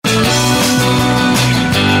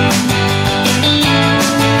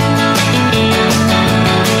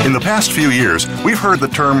last few years, we've heard the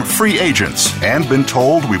term free agents and been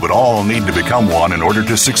told we would all need to become one in order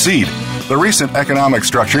to succeed. The recent economic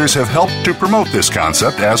structures have helped to promote this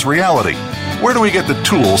concept as reality. Where do we get the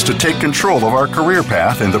tools to take control of our career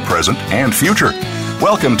path in the present and future?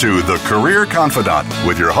 Welcome to The Career Confidante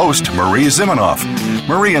with your host, Marie Zimenoff.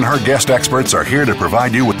 Marie and her guest experts are here to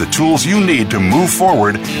provide you with the tools you need to move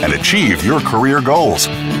forward and achieve your career goals.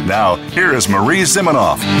 Now, here is Marie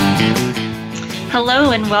Zimenoff.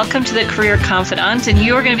 Hello and welcome to the Career Confidante, and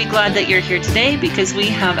you're going to be glad that you're here today because we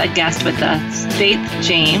have a guest with us, Faith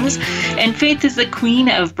James. And Faith is the queen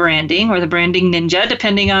of branding, or the branding ninja,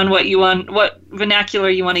 depending on what vernacular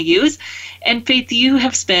you want to use. And Faith, you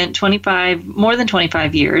have spent more than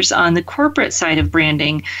 25 years on the corporate side of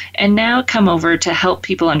branding, and now come over to help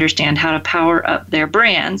people understand how to power up their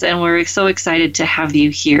brands. And we're so excited to have you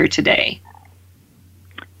here today.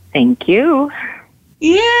 Thank you.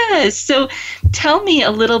 Yes. So tell me a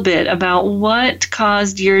little bit about what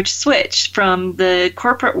caused your switch from the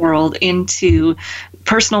corporate world into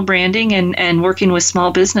personal branding and working with small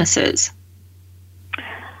businesses.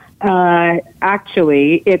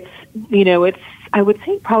 Actually, it's I would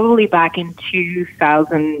say probably back in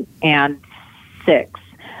 2006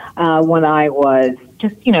 when I was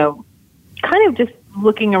just, kind of just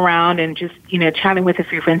looking around and just, chatting with a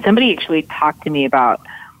few friends. Somebody actually talked to me about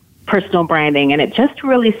personal branding, and it just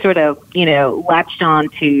really sort of, latched on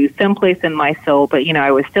to someplace in my soul. But,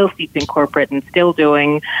 I was still steeped in corporate and still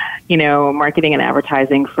doing, marketing and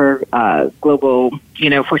advertising for global,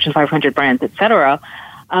 Fortune 500 brands, et cetera.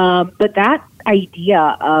 But that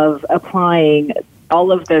idea of applying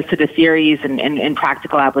all of those sort of theories and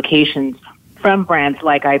practical applications from brands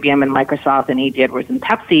like IBM and Microsoft and AD Edwards and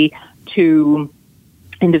Pepsi to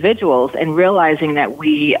individuals, and realizing that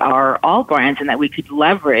we are all brands and that we could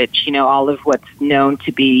leverage, all of what's known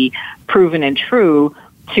to be proven and true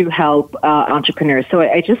to help entrepreneurs. So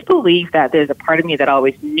I just believe that there's a part of me that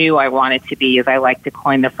always knew I wanted to be, as I like to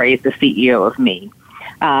coin the phrase, the CEO of me.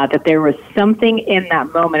 That there was something in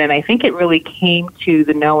that moment, and I think it really came to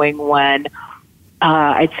the knowing when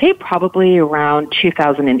I'd say probably around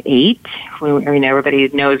 2008, when everybody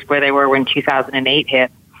knows where they were when 2008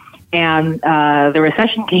 hit. And the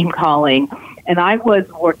recession came calling, and I was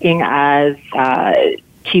working as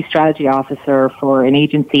chief strategy officer for an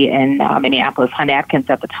agency in Minneapolis, Hunt Atkins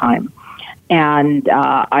at the time. And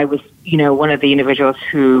I was, one of the individuals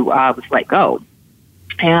who was let go.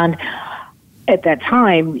 And at that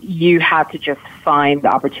time, you had to just find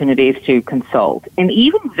opportunities to consult. And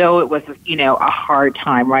even though it was, a hard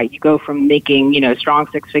time, right? You go from making, strong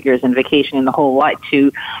six figures and vacation and the whole lot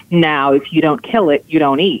to now, if you don't kill it, you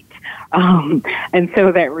don't eat. And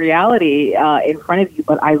so that reality in front of you,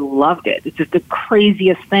 but I loved it. It's just the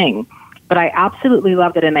craziest thing. But I absolutely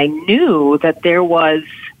loved it. And I knew that there was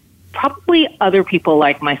probably other people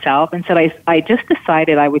like myself. And so I just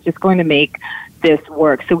decided I was just going to make this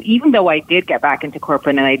work. So even though I did get back into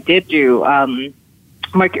corporate and I did do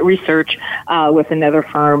market research with another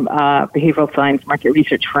firm, behavioral science market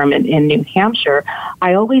research firm in New Hampshire,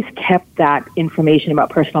 I always kept that information about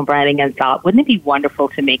personal branding and thought, wouldn't it be wonderful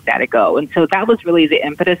to make that a go? And so that was really the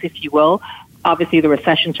impetus, if you will. Obviously, the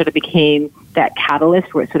recession sort of became that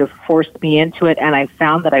catalyst where it sort of forced me into it, and I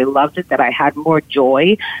found that I loved it, that I had more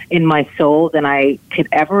joy in my soul than I could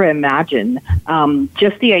ever imagine.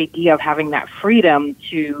 Just the idea of having that freedom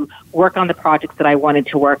to work on the projects that I wanted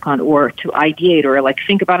to work on, or to ideate, or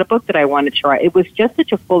think about a book that I wanted to write. It was just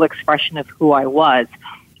such a full expression of who I was.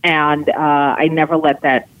 And I never let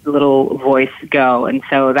that little voice go. And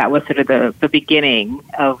so that was sort of the beginning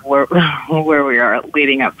of where we are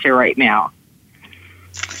leading up to right now.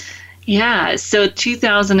 Yeah, so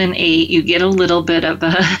 2008, you get a little bit of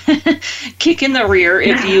a kick in the rear,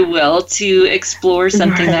 if you will, to explore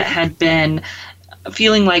something that had been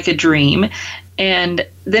feeling like a dream. And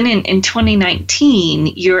then in 2019,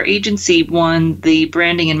 your agency won the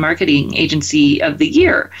Branding and Marketing Agency of the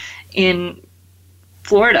Year in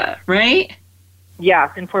Florida, right?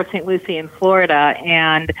 Yes, in Port St. Lucie in Florida.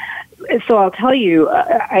 And so I'll tell you,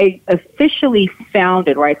 I officially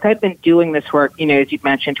founded, right? So I'd been doing this work, as you'd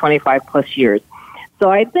mentioned, 25 plus years. So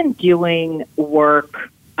I'd been doing work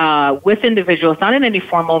with individuals, not in any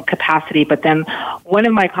formal capacity, but then one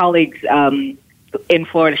of my colleagues in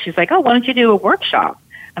Florida, she's like, oh, why don't you do a workshop?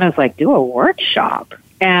 And I was like, do a workshop?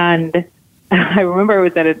 And I remember I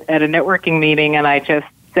was at a networking meeting, and I just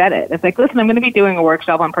said it. It's like, listen, I'm going to be doing a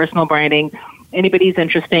workshop on personal branding. Anybody's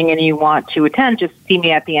interesting and you want to attend, just see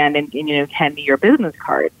me at the end and hand me your business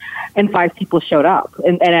card. And 5 people showed up.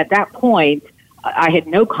 And at that point, I had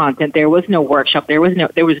no content. There was no workshop. There was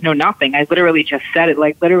no nothing. I literally just said it,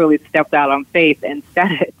 literally stepped out on faith and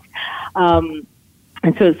said it.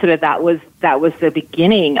 And so sort of that was the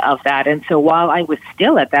beginning of that. And so while I was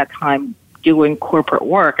still at that time doing corporate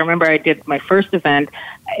work, I remember I did my first event.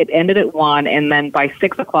 It ended at 1:00, and then by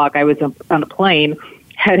 6:00 I was on a plane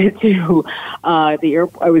headed to the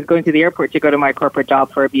airport. I was going to the airport to go to my corporate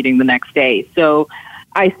job for a meeting the next day. So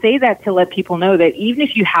I say that to let people know that even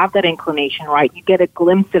if you have that inclination, right, you get a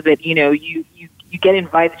glimpse of it. You get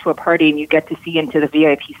invited to a party and you get to see into the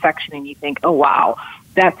VIP section and you think, oh, wow,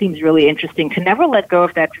 that seems really interesting. To never let go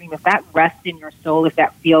of that dream, if that rests in your soul, if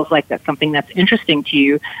that feels like that's something that's interesting to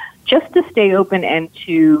you, just to stay open and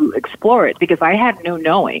to explore it, because I had no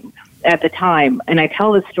knowing at the time. And I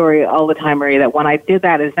tell this story all the time, Marie, that when I did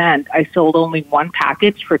that event, I sold only one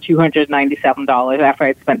package for $297 after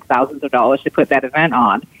I'd spent thousands of dollars to put that event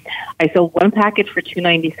on. I sold one package for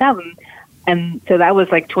 $297. And so that was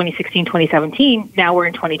like 2016, 2017. Now we're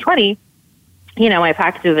in 2020. My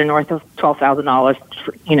packages are north of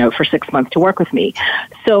 $12,000, for 6 months to work with me.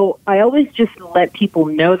 So I always just let people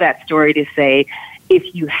know that story to say,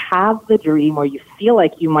 if you have the dream or you feel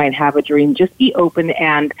like you might have a dream, just be open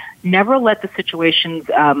and never let the situations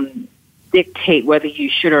dictate whether you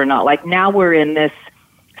should or not. Like now we're in this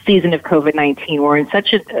season of COVID-19. We're in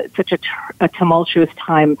such a tumultuous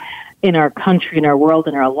time in our country, in our world,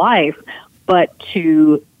 in our life, but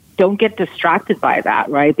don't get distracted by that,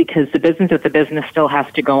 right? Because the business still has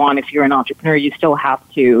to go on. If you're an entrepreneur, you still have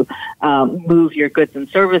to move your goods and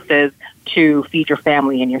services to feed your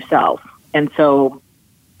family and yourself. And so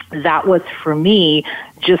that was, for me,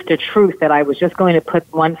 just a truth that I was just going to put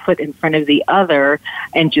one foot in front of the other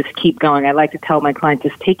and just keep going. I like to tell my clients,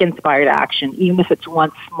 just take inspired action, even if it's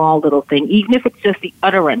one small little thing, even if it's just the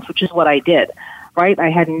utterance, which is what I did. Right? I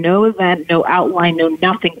had no event, no outline, no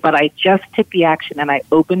nothing, but I just took the action and I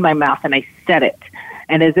opened my mouth and I said it.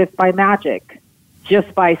 And as if by magic,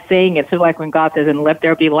 just by saying it, so like when God says, and let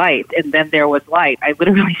there be light, and then there was light, I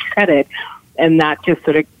literally said it, and that just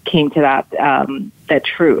sort of came to that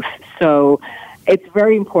truth. So it's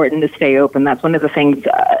very important to stay open. That's one of the things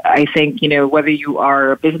I think, whether you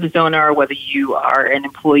are a business owner, whether you are an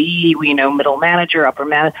employee, middle manager, upper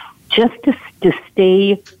manager, just to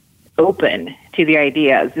stay open to the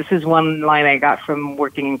ideas. This is one line I got from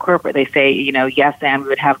working in corporate. They say, yes, and we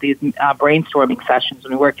would have these brainstorming sessions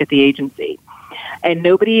when we worked at the agency. And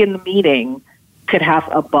nobody in the meeting could have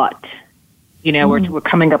a but. We're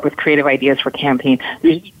coming up with creative ideas for campaign.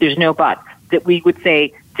 There's no but. That we would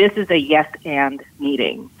say, this is a yes and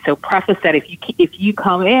meeting. So preface that if you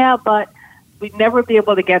come, but we'd never be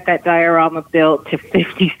able to get that diorama built to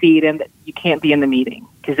 50 feet and you can't be in the meeting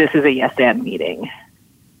because this is a yes and meeting.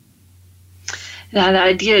 That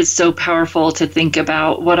idea is so powerful, to think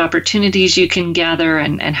about what opportunities you can gather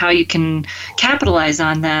and how you can capitalize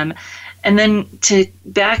on them. And then to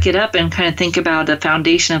back it up and kind of think about the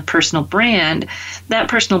foundation of personal brand, that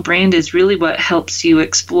personal brand is really what helps you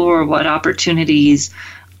explore what opportunities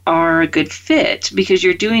are a good fit, because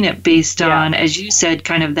you're doing it based on, as you said,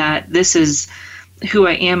 kind of that this is who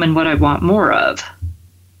I am and what I want more of.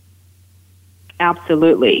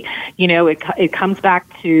 Absolutely. It comes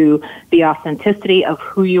back to the authenticity of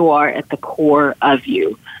who you are at the core of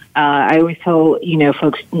you. I always tell,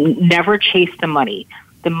 folks, never chase the money.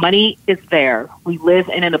 The money is there. We live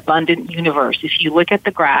in an abundant universe. If you look at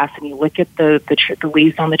the grass and you look at the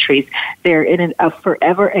leaves on the trees, they're in a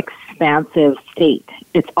forever expansive state.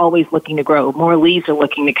 It's always looking to grow. More leaves are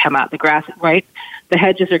looking to come out. The grass, right? The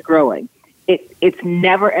hedges are growing. It's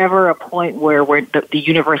never, ever a point where the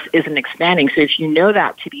universe isn't expanding. So if you know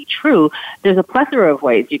that to be true, there's a plethora of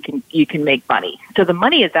ways you can make money. So the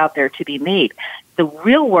money is out there to be made. The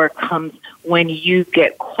real work comes when you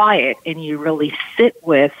get quiet and you really sit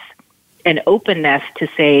with an openness to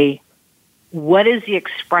say, what is the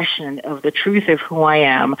expression of the truth of who I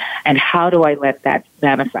am, and how do I let that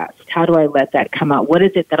manifest? How do I let that come out? What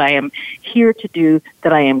is it that I am here to do,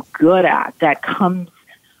 that I am good at, that comes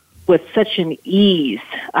with such an ease?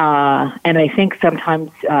 And I think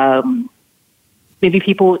sometimes maybe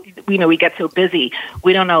people, we get so busy,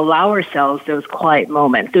 we don't allow ourselves those quiet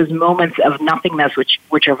moments, those moments of nothingness,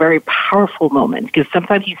 which are very powerful moments, because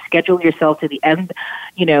sometimes you schedule yourself to the end,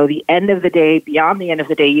 the end of the day, beyond the end of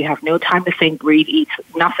the day, you have no time to think, breathe, eat,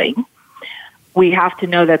 nothing. We have to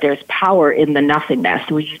know that there's power in the nothingness,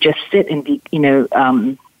 where you just sit and be,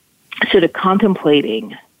 sort of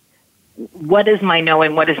contemplating, what is my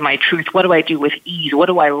knowing? What is my truth? What do I do with ease? What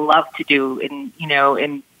do I love to do?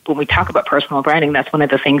 And, when we talk about personal branding, that's one of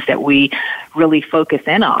the things that we really focus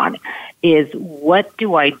in on is, what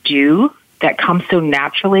do I do that comes so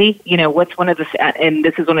naturally? What's one of the, and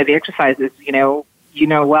this is one of the exercises,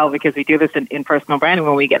 well, because we do this in personal branding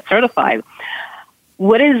when we get certified.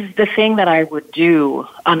 what is the thing that I would do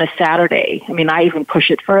on a Saturday? I mean, I even push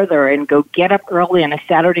it further and go get up early on a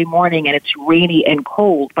Saturday morning and it's rainy and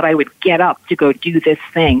cold, but I would get up to go do this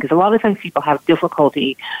thing. Because a lot of times people have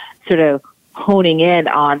difficulty sort of honing in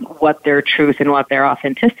on what their truth and what their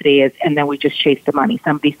authenticity is, and then we just chase the money.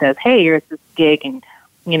 Somebody says, hey, here's this gig, and,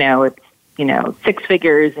 it's 6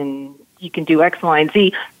 figures, and you can do X, Y, and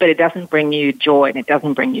Z, but it doesn't bring you joy and it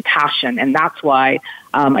doesn't bring you passion. And that's why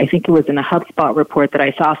I think it was in a HubSpot report that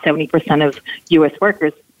I saw 70% of U.S.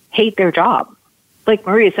 workers hate their job. Like,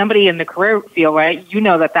 Marie, somebody in the career field, right? You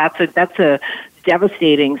know that's a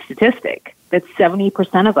devastating statistic. That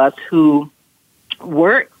 70% of us who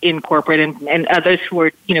were in corporate and others who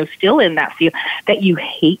are, still in that field, that you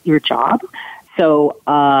hate your job. So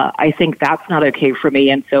I think that's not okay for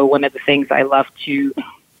me. And so one of the things I love to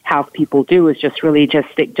have people do is just really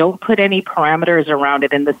don't put any parameters around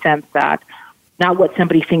it, in the sense that not what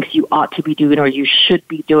somebody thinks you ought to be doing or you should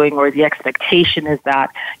be doing, or the expectation is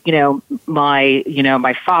that, my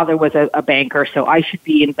father was a banker, so I should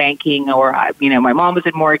be in banking, or, my mom was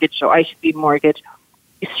in mortgage, so I should be in mortgage.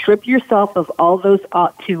 Strip yourself of all those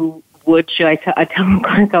ought to, would, should. I tell my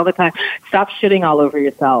clients all the time, stop shitting all over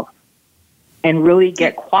yourself and really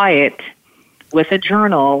get quiet with a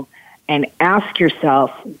journal and ask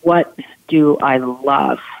yourself, what do I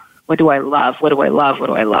love? What do I love? What do I love? What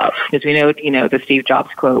do I love? Because we know, the Steve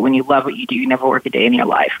Jobs quote, when you love what you do, you never work a day in your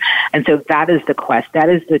life. And so that is the quest. That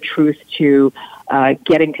is the truth to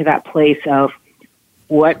getting to that place of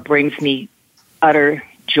what brings me utter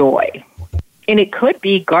joy. And it could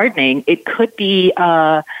be gardening. It could be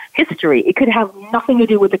history. It could have nothing to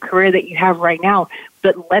do with the career that you have right now,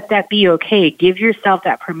 but let that be okay. Give yourself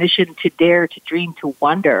that permission to dare, to dream, to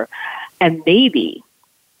wonder. And maybe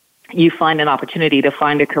you find an opportunity to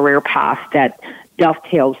find a career path that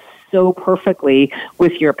dovetails so perfectly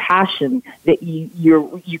with your passion that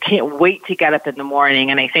you can't wait to get up in the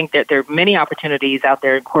morning. And I think that there are many opportunities out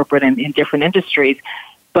there in corporate and in different industries,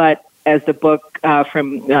 but as the book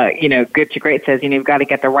from Good to Great says, you've got to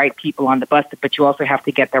get the right people on the bus, but you also have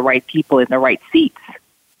to get the right people in the right seats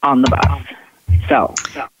on the bus. So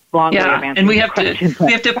long way of answering and we have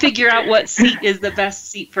to figure out what seat is the best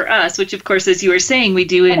seat for us, which of course, as you were saying, we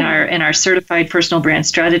do in our certified personal brand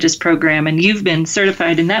strategist program, and you've been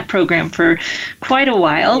certified in that program for quite a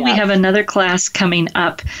while. Yeah. We have another class coming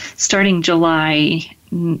up starting the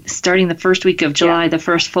first week of July, the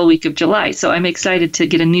first full week of July. So I'm excited to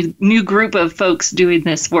get a new group of folks doing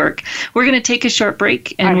this work. We're going to take a short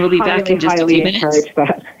break, and we'll be back in just a few minutes.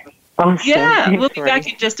 Awesome. Yeah, we'll be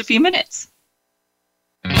back in just a few minutes.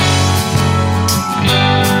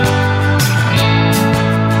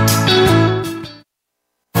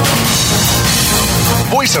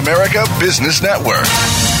 Voice America Business Network,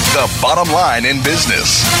 the bottom line in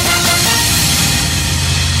business.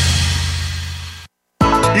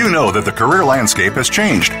 You know that the career landscape has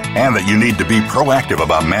changed and that you need to be proactive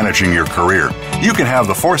about managing your career. You can have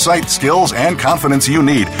the foresight, skills, and confidence you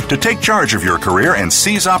need to take charge of your career and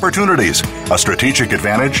seize opportunities. A strategic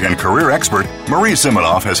advantage and career expert, Marie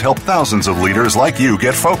Zimenoff has helped thousands of leaders like you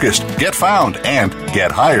get focused, get found, and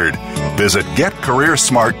get hired. Visit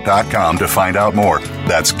getcareersmart.com to find out more.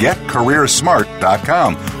 That's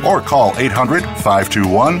getcareersmart.com or call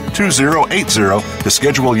 800-521-2080 to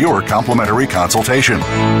schedule your complimentary consultation.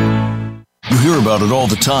 You hear about it all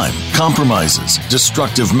the time. Compromises,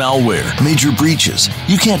 destructive malware, major breaches.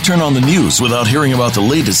 You can't turn on the news without hearing about the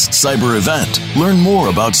latest cyber event. Learn more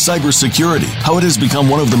about cybersecurity, how it has become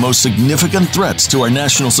one of the most significant threats to our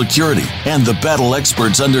national security, and the battle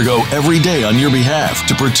experts undergo every day on your behalf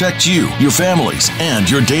to protect you, your families, and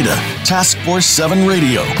your data. Task Force 7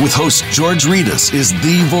 Radio with host George Reedus is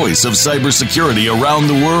the voice of cybersecurity around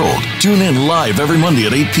the world. Tune in live every Monday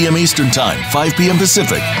at 8 p.m. Eastern Time, 5 p.m.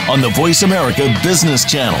 Pacific on the Voice America Business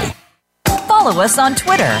Channel. Follow us on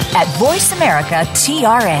Twitter at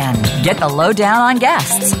VoiceAmericaTRN. Get the lowdown on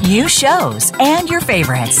guests, new shows, and your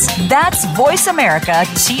favorites. That's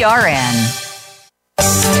VoiceAmericaTRN.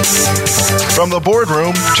 From the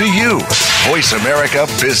boardroom to you, Voice America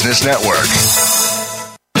Business Network.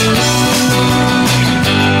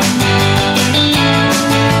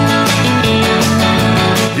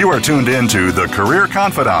 You are tuned in to The Career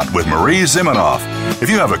Confidante with Marie Zimenoff. If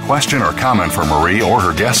you have a question or comment for Marie or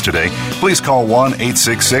her guest today, please call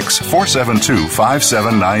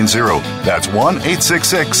 1-866-472-5790. That's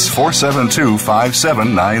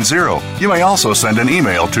 1-866-472-5790. You may also send an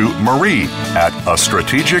email to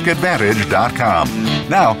marie@astrategicadvantage.com.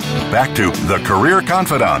 Now, back to The Career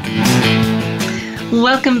Confidante.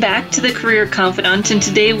 Welcome back to the Career Confidante, and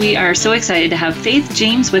today we are so excited to have Faith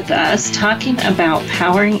James with us talking about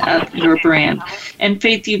powering up your brand. And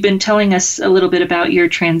Faith, you've been telling us a little bit about your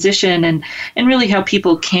transition and really how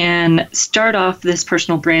people can start off this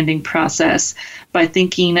personal branding process by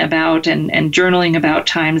thinking about and journaling about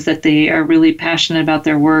times that they are really passionate about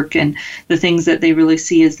their work and the things that they really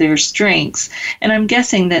see as their strengths. And I'm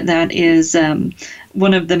guessing that is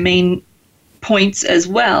one of the main points as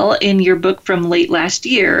well in your book from late last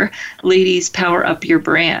year, Ladies, Power Up Your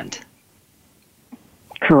Brand.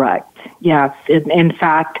 Correct. Yes. In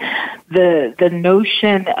fact, the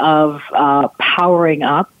notion of powering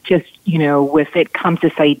up, just, with it comes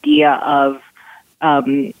this idea of,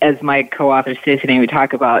 as my co-author says today, we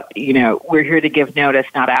talk about, we're here to give notice,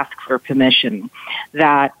 not ask for permission.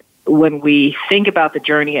 That when we think about the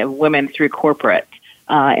journey of women through corporate,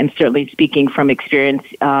 and certainly speaking from experience,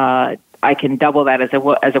 I can double that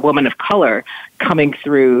as a woman of color coming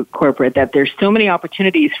through corporate, that there's so many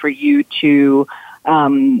opportunities for you to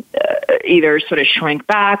either sort of shrink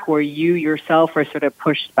back or you yourself are sort of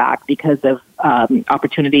pushed back because of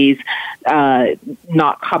opportunities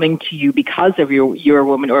not coming to you because of you're a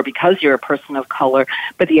woman or because you're a person of color.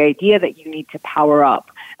 But the idea that you need to power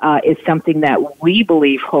up is something that we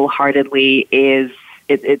believe wholeheartedly is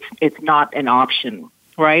it's not an option.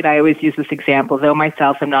 Right? I always use this example, though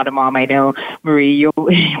myself I'm not a mom. I know, Marie, you'll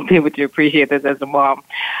be able to appreciate this as a mom.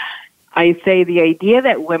 I say the idea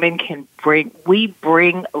that women we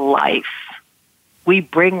bring life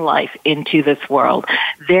into this world.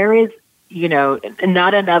 There is,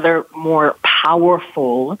 not another more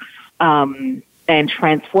powerful and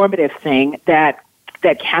transformative thing that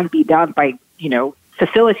can be done by,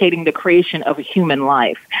 facilitating the creation of a human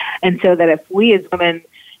life. And so that if we as women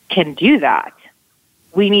can do that,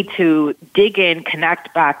 we need to dig in,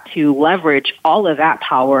 connect back to leverage all of that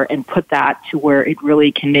power and put that to where it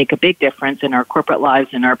really can make a big difference in our corporate lives,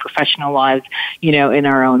 in our professional lives, in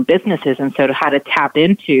our own businesses. And so to how to tap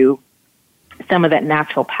into some of that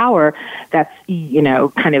natural power that's,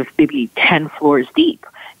 kind of maybe 10 floors deep.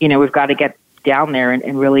 We've got to get down there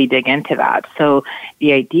and really dig into that. So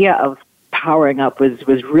the idea of powering up was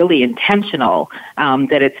really intentional,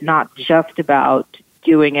 that it's not just about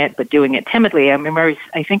doing it, but doing it timidly. I remember,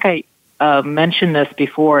 I think I mentioned this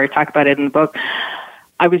before, I talked about it in the book.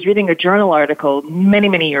 I was reading a journal article many,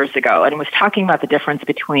 many years ago, and it was talking about the difference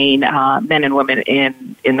between men and women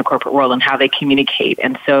in the corporate world and how they communicate.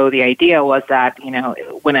 And so the idea was that,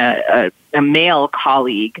 when a male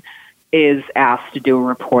colleague is asked to do a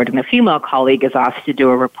report and a female colleague is asked to do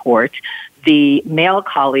a report, the male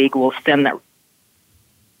colleague will send that.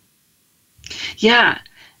 Yeah.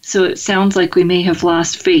 So it sounds like we may have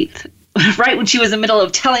lost Faith right when she was in the middle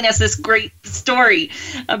of telling us this great story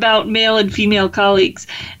about male and female colleagues.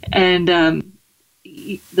 And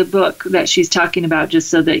the book that she's talking about, just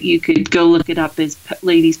so that you could go look it up, is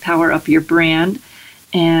Ladies, Power Up Your Brand.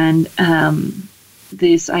 And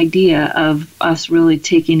this idea of us really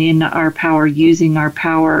taking in our power, using our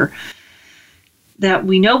power that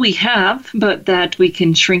we know we have, but that we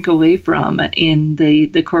can shrink away from in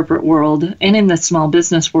the corporate world and in the small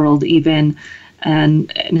business world even,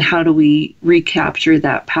 and how do we recapture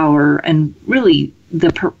that power, and really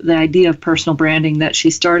the idea of personal branding that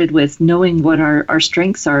she started with, knowing what our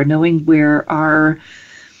strengths are, knowing where our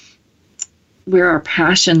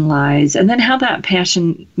passion lies, and then how that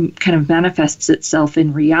passion kind of manifests itself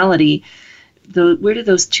in reality. Where do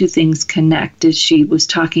those two things connect, as she was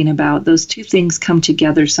talking about? Those two things come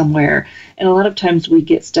together somewhere. And a lot of times we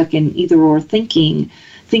get stuck in either or thinking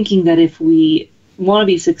that if we want to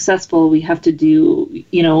be successful, we have to do,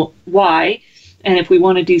 Y. And if we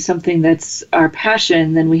want to do something that's our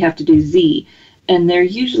passion, then we have to do Z. And there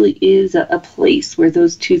usually is a place where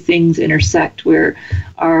those two things intersect, where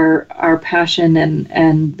our passion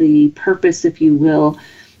and the purpose, if you will,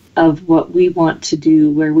 of what we want to do,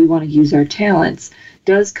 where we want to use our talents,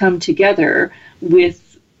 does come together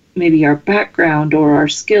with maybe our background or our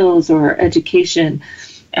skills or our education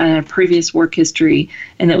and our previous work history,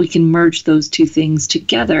 and that we can merge those two things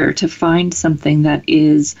together to find something that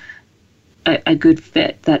is a good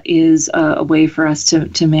fit, that is a way for us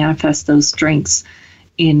to manifest those strengths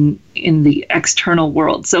in the external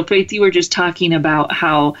world. So Faith, you were just talking about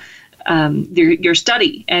how your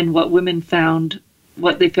study and what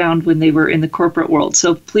they found when they were in the corporate world.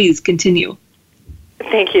 So please continue.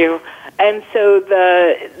 Thank you. And so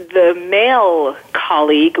the male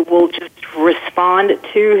colleague will just respond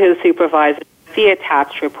to his supervisor, the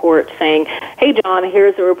attached report, saying, "Hey, John,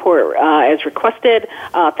 here's the report as requested.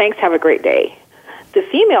 Thanks, have a great day." the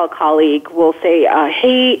female colleague will say,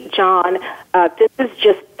 "Hey, John, this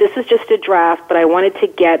is just a draft, but I wanted to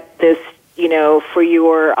get this, for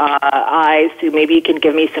your eyes. So maybe you can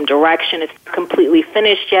give me some direction. It's not completely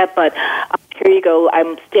finished yet, but here you go.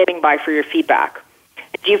 I'm standing by for your feedback."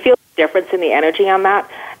 Do you feel a difference in the energy on that?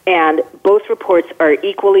 And both reports are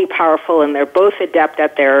equally powerful, and they're both adept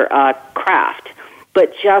at their craft.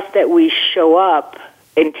 But just that we show up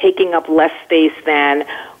in taking up less space than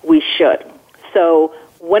we should. So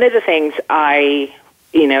one of the things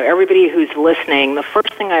everybody who's listening, the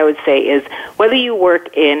first thing I would say is whether you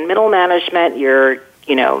work in middle management, you're,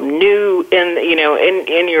 new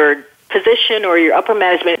in your position or your upper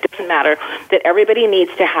management, it doesn't matter, that everybody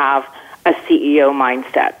needs to have a CEO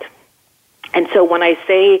mindset. And so when I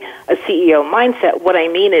say a CEO mindset, what I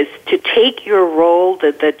mean is to take your role,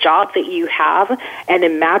 the job that you have, and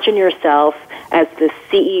imagine yourself as the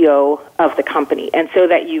CEO of the company. And so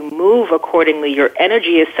that you move accordingly. Your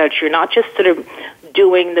energy is such, you're not just sort of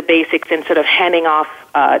doing the basics and sort of handing off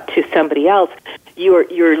to somebody else.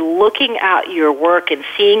 You're looking at your work and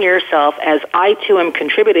seeing yourself as, I too am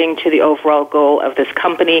contributing to the overall goal of this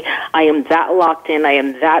company. I am that locked in. I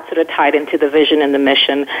am that sort of tied into the vision and the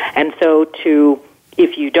mission. And so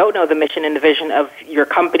if you don't know the mission and the vision of your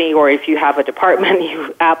company, or if you have a department,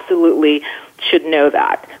 you absolutely should know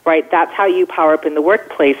that, right? That's how you power up in the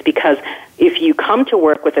workplace, because if you come to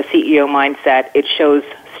work with a CEO mindset, it shows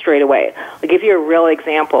straight away. I'll give you a real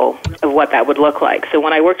example of what that would look like. So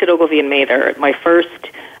when I worked at Ogilvy and Mather, my first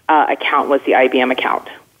account was the IBM account.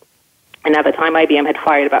 And at the time, IBM had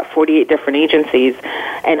fired about 48 different agencies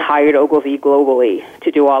and hired Ogilvy globally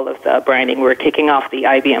to do all of the branding. We were kicking off the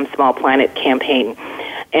IBM Small Planet campaign.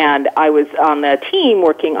 And I was on the team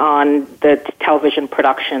working on the television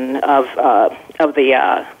production of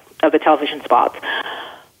the television spots.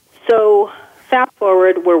 So fast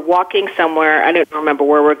forward, we're walking somewhere. I don't remember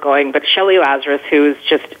where we're going, but Shelley Lazarus, who's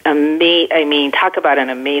just talk about an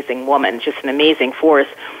amazing woman, just an amazing force,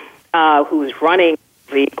 who was running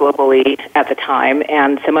globally at the time,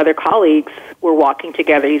 and some other colleagues were walking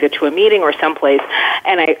together either to a meeting or someplace,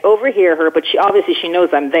 and I overhear her, but she knows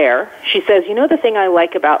I'm there. She says, the thing I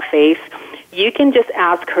like about Faith, you can just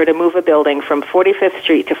ask her to move a building from 45th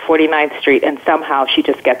Street to 49th Street, and somehow she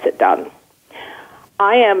just gets it done.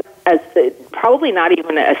 I am probably not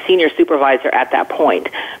even a senior supervisor at that point,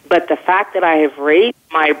 but the fact that I have raised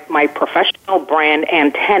my professional brand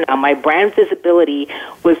antenna, my brand visibility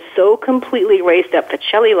was so completely raised up that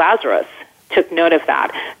Shelley Lazarus took note of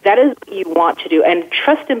that. That is what you want to do. And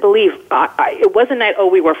trust and believe, it wasn't that,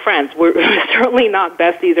 we were friends. We're certainly not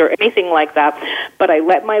besties or anything like that, but I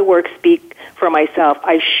let my work speak for myself.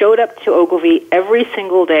 I showed up to Ogilvy every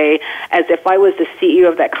single day as if I was the CEO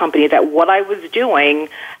of that company, that what I was doing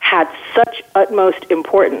had such utmost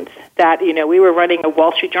importance that, we were running a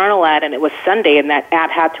Wall Street Journal ad, and it was Sunday, and that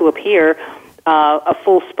ad had to appear a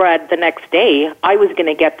full spread the next day. I was going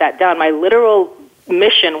to get that done. My literal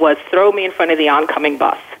mission was throw me in front of the oncoming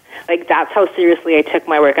bus. Like, that's how seriously I took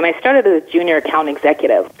my work. And I started as a junior account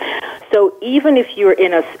executive. So even if you're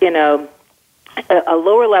in a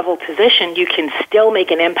lower level position, you can still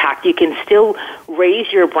make an impact. You can still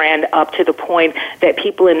raise your brand up to the point that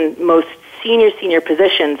people in most senior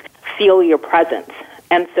positions feel your presence.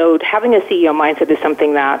 And so having a CEO mindset is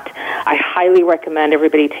something that I highly recommend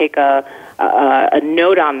everybody take a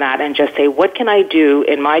note on that and just say, what can I do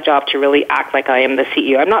in my job to really act like I am the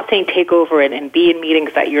CEO? I'm not saying take over it and be in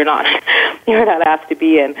meetings that you're not asked to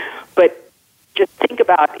be in, but just think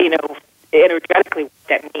about, energetically what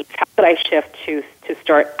that means. How could I shift to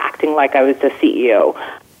start acting like I was the CEO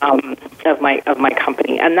of my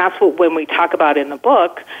company? And that's what, when we talk about in the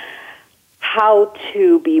book, how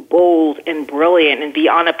to be bold and brilliant and be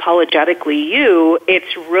unapologetically you,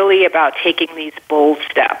 it's really about taking these bold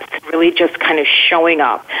steps, really just kind of showing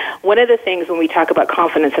up. One of the things when we talk about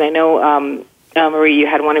confidence, and I know, Marie, you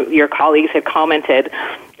had one of your colleagues had commented,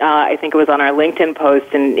 I think it was on our LinkedIn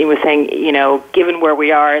post, and he was saying, given where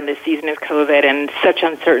we are in this season of COVID and such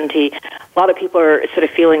uncertainty, a lot of people are sort of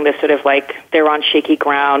feeling this sort of like they're on shaky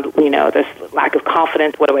ground, this lack of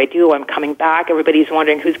confidence. What do I do? I'm coming back. Everybody's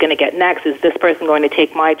wondering who's going to get next. Is this person going to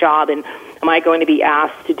take my job? And am I going to be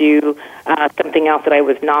asked to do something else that I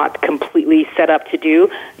was not completely set up to do?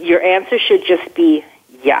 Your answer should just be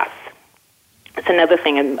yes. It's another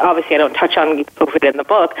thing, and obviously I don't touch on COVID in the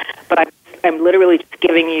book, but I'm literally just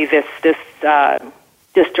giving you this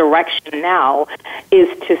direction now, is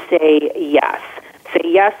to say yes. Say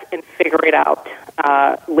yes and figure it out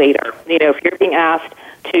later. If you're being asked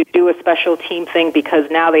to do a special team thing because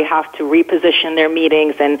now they have to reposition their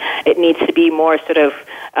meetings and it needs to be more sort of,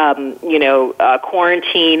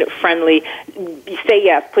 quarantine friendly. Say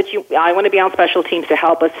yes. I want to be on special teams to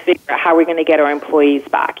help us figure out how we're going to get our employees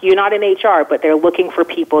back. You're not in HR, but they're looking for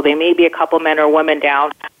people. They may be a couple men or women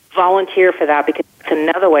down. Volunteer for that because it's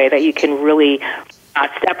another way that you can really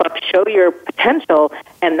step up, show your potential,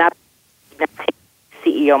 and that's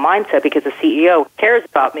CEO mindset because the CEO cares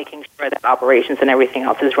about making sure that operations and everything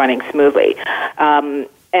else is running smoothly.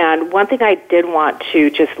 And one thing I did want to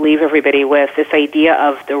just leave everybody with, this idea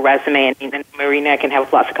of the resume, and Marie and I can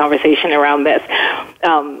have lots of conversation around this,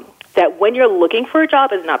 that when you're looking for a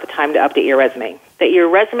job is not the time to update your resume. That your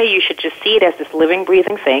resume, you should just see it as this living,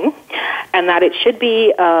 breathing thing, and that it should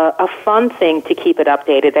be a fun thing to keep it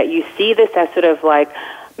updated, that you see this as sort of like,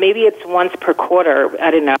 maybe it's once per quarter, I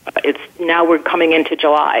don't know, now we're coming into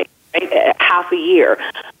July, right? Half a year.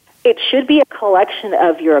 It should be a collection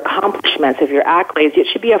of your accomplishments, of your accolades. It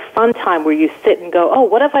should be a fun time where you sit and go, oh,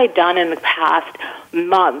 what have I done in the past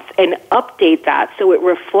month? And update that so it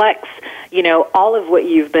reflects, all of what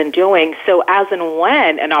you've been doing. So as and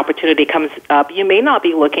when an opportunity comes up, you may not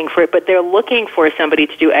be looking for it, but they're looking for somebody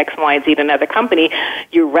to do X, Y, and Z at another company.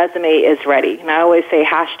 Your resume is ready. And I always say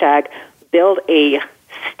hashtag build a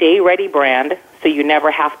stay ready brand so you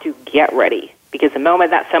never have to get ready. Because the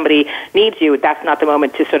moment that somebody needs you, that's not the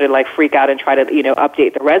moment to sort of like freak out and try to,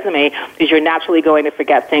 update the resume, because you're naturally going to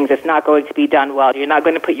forget things. It's not going to be done well. You're not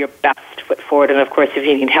going to put your best foot forward. And of course, if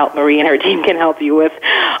you need help, Marie and her team can help you with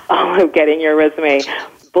all of getting your resume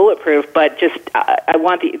bulletproof. But just I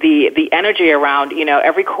want the energy around,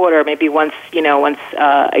 every quarter, maybe once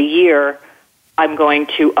a year, I'm going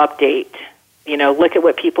to update. Look at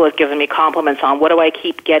what people have given me compliments on. What do I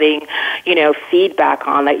keep getting, feedback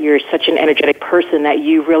on, that you're such an energetic person, that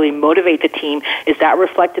you really motivate the team? Is that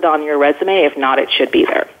reflected on your resume? If not, it should be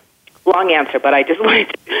there. Long answer, but I just wanted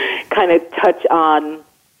to kind of touch on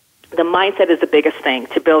the mindset is the biggest thing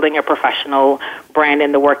to building a professional brand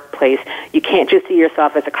in the workplace. You can't just see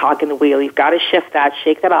yourself as a cog in the wheel. You've got to shift that,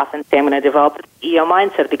 shake that off, and say, I'm going to develop the CEO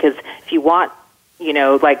mindset, because if you want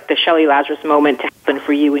like the Shelley Lazarus moment to happen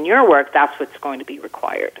for you in your work, that's what's going to be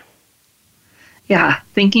required. Yeah,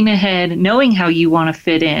 thinking ahead, knowing how you want to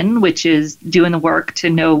fit in, which is doing the work to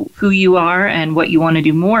know who you are and what you want to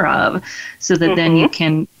do more of, so that then you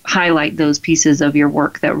can highlight those pieces of your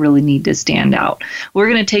work that really need to stand out. We're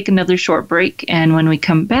going to take another short break, and when we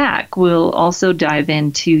come back, we'll also dive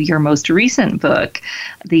into your most recent book,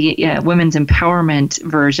 the women's empowerment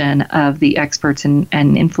version of the experts and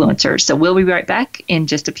influencers. So we'll be right back in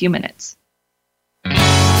just a few minutes.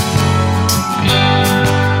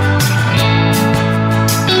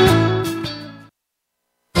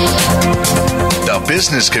 The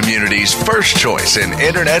business community's first choice in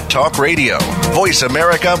Internet Talk Radio. Voice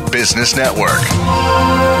America Business Network.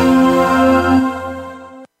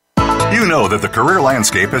 You know that the career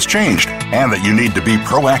landscape has changed and that you need to be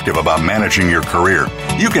proactive about managing your career.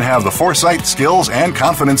 You can have the foresight, skills, and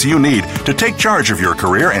confidence you need to take charge of your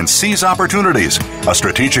career and seize opportunities. A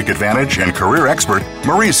strategic advantage and career expert,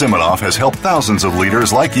 Marie Zimenoff has helped thousands of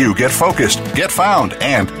leaders like you get focused, get found,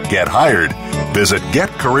 and get hired. Visit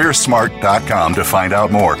getcareersmart.com to find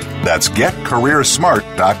out more. That's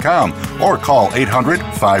getcareersmart.com, or call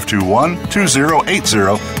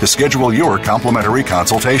 800-521-2080 to schedule your complimentary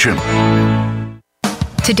consultation.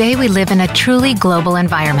 Today we live in a truly global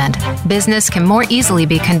environment. Business can more easily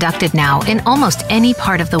be conducted now in almost any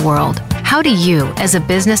part of the world. How do you, as a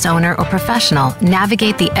business owner or professional,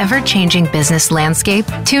 navigate the ever-changing business landscape?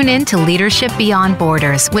 Tune in to Leadership Beyond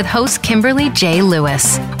Borders with host Kimberly J.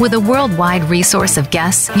 Lewis. With a worldwide resource of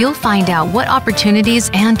guests, you'll find out what opportunities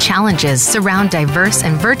and challenges surround diverse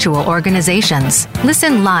and virtual organizations.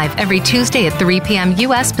 Listen live every Tuesday at 3 p.m.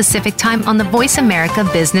 U.S. Pacific Time on the Voice America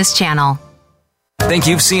Business Channel. Think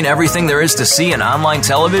you've seen everything there is to see in online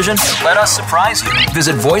television? Let us surprise you.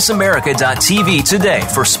 Visit voiceamerica.tv today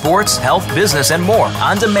for sports, health, business, and more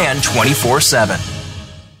on demand 24/7.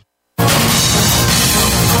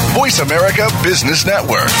 Voice America Business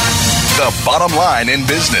Network. The bottom line in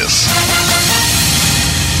business.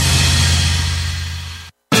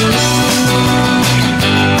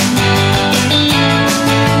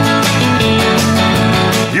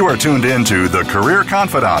 You are tuned in to The Career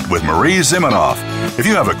Confidante with Marie Zimenoff. If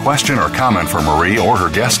you have a question or comment for Marie or her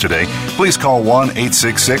guest today, please call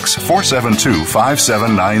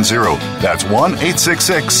 1-866-472-5790. That's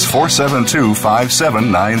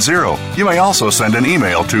 1-866-472-5790. You may also send an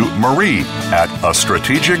email to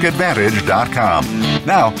marie@astrategicadvantage.com.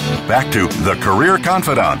 Now, back to The Career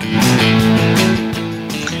Confidante.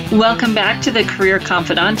 Welcome back to the Career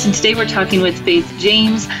Confidante, and today we're talking with Faith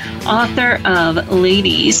James, author of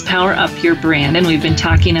Ladies, Power Up Your Brand, and we've been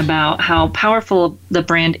talking about how powerful the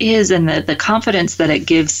brand is and the confidence that it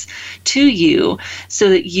gives to you so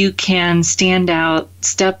that you can stand out,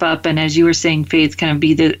 step up, and as you were saying, Faith, kind of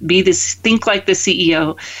think like the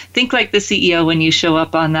CEO when you show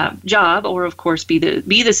up on that job, or of course be the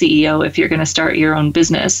CEO if you're going to start your own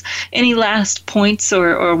business. Any last points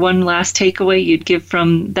or one last takeaway you'd give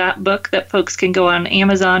from that book that folks can go on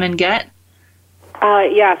Amazon and get?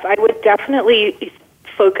 Yes, I would definitely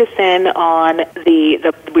focus in on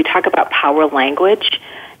we talk about power language,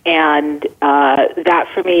 and that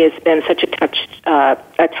for me has been such a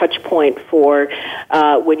touch point for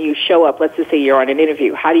when you show up. Let's just say you're on an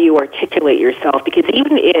interview. How do you articulate yourself? Because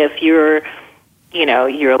even if you're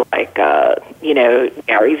like,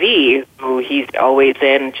 Gary V, who he's always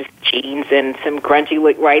in just jeans and some grungy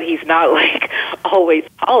look, right? He's not like always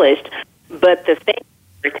polished, but the thing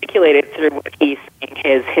articulated through what he's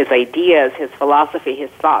saying, his ideas, his philosophy,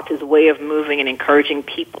 his thoughts, his way of moving and encouraging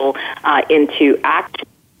people into action.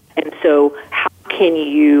 And so how can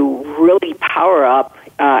you really power up?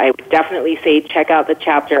 I would definitely say check out the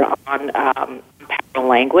chapter on power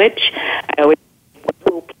language. I would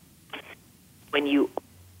when you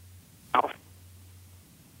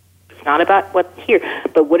it's not about what's here,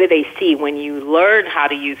 but what do they see when you learn how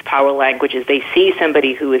to use power languages? They see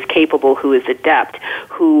somebody who is capable, who is adept,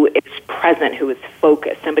 who is present, who is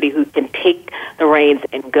focused, somebody who can take the reins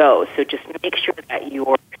and go. So just make sure that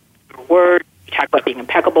your words, you talk about being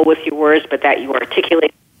impeccable with your words, but that you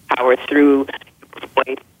articulate power through your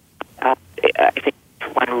voice. I think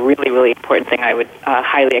one really, really important thing I would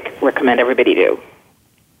highly recommend everybody do.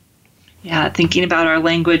 Yeah, thinking about our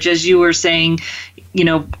language, as you were saying,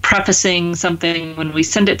 prefacing something when we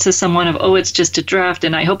send it to someone of, it's just a draft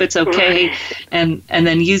and I hope it's okay. Right. And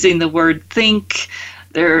then using the word think,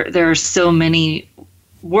 there are so many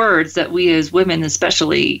words that we as women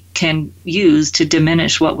especially can use to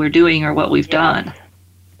diminish what we're doing or what we've done.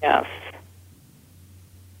 Yes.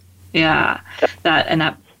 Yeah.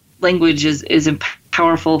 That language is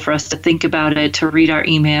powerful for us to think about it, to read our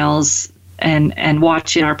emails and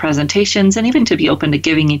watch in our presentations, and even to be open to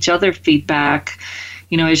giving each other feedback.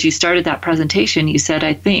 As you started that presentation, you said,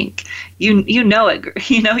 I think, you know it,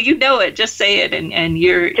 you know it, just say it, and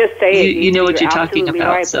you're just say it. You know what you're talking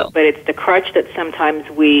about. Right, so. But it's the crutch that sometimes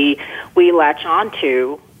we latch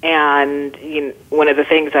onto. And one of the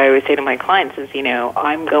things I always say to my clients is,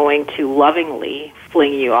 I'm going to lovingly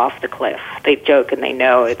fling you off the cliff. They joke and they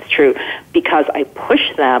know it's true because I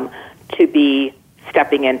push them to be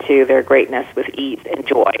stepping into their greatness with ease and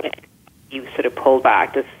joy. You sort of pull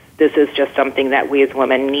back. This is just something that we as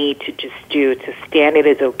women need to just do, to stand. It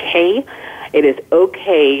is okay. It is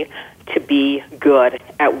okay to be good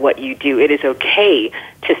at what you do. It is okay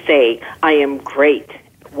to say, I am great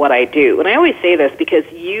at what I do. And I always say this because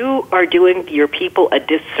you are doing your people a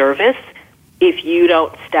disservice if you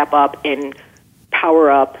don't step up and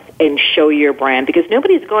power up and show your brand, because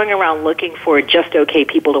nobody's going around looking for just okay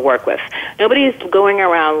people to work with. Nobody's going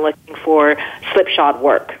around looking for slipshod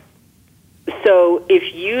work. So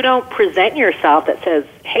if you don't present yourself that says,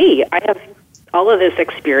 hey, I have all of this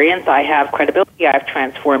experience, I have credibility, I've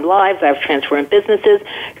transformed lives, I've transformed businesses,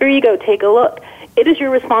 here you go, take a look. It is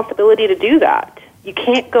your responsibility to do that. You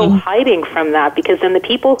can't go hiding from that, because then the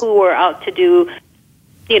people who are out to do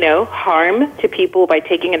harm to people by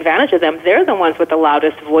taking advantage of them, they're the ones with the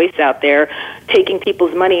loudest voice out there taking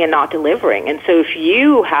people's money and not delivering. And so if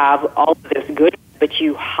you have all of this good, but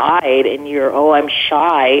you hide and you're, I'm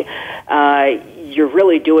shy, you're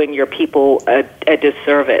really doing your people a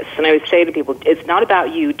disservice. And I would say to people, it's not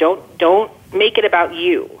about you. Don't make it about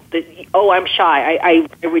you. I'm shy. I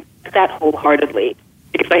reject that wholeheartedly.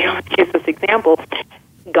 Because I always use this example.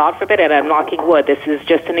 God forbid it, I'm knocking wood. This is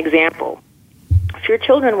just an example. If your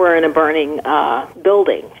children were in a burning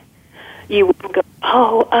building, you would go,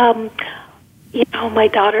 my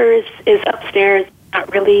daughter is upstairs,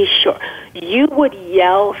 not really sure. You would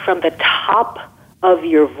yell from the top of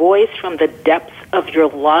your voice, from the depths of your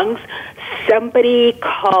lungs, somebody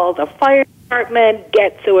call the fire department,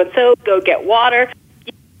 get so-and-so, go get water.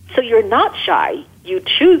 So you're not shy. You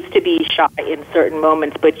choose to be shy in certain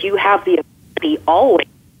moments, but you have the ability always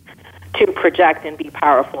to project and be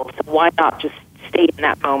powerful. So why not just stay in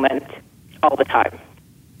that moment all the time?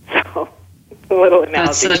 So, a little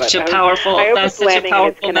analogy. That's such a powerful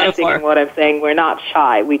metaphor. In what I'm saying, we're not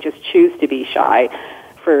shy. We just choose to be shy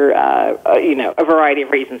for a variety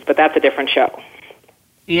of reasons. But that's a different show.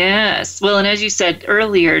 Yes. Well, and as you said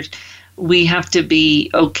earlier, we have to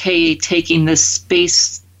be okay taking the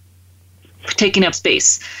space taking up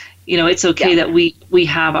space. It's okay that we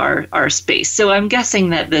have our space. So I'm guessing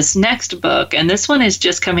that this next book, and this one is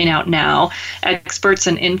just coming out now, Experts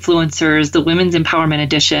and Influencers, the Women's Empowerment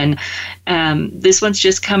Edition. This one's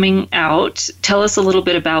just coming out. Tell us a little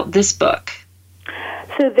bit about this book.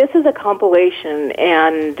 So this is a compilation,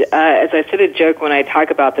 and as I sort of joke when I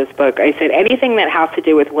talk about this book, I said anything that has to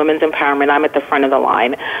do with women's empowerment, I'm at the front of the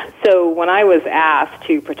line. So when I was asked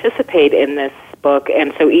to participate in this book,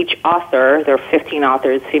 and so each author, there are 15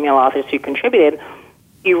 authors, female authors who contributed,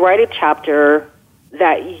 you write a chapter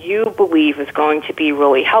that you believe is going to be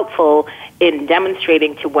really helpful in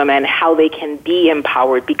demonstrating to women how they can be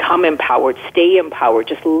empowered, become empowered, stay empowered,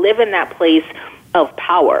 just live in that place of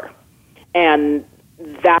power. And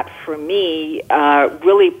that, for me,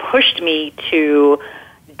 really pushed me to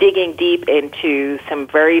digging deep into some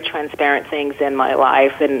very transparent things in my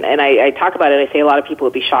life. And I talk about it. I say a lot of people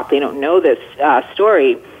would be shocked they don't know this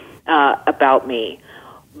story about me.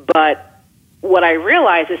 But what I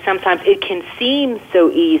realize is sometimes it can seem so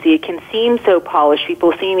easy. It can seem so polished.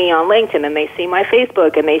 People see me on LinkedIn, and they see my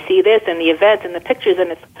Facebook, and they see this and the events and the pictures,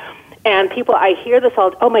 and people, I hear this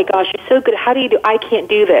all, oh my gosh, you're so good. How do you do? I can't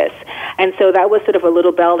do this. And so that was sort of a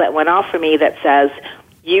little bell that went off for me that says,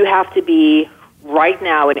 you have to be right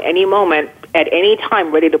now, at any moment, at any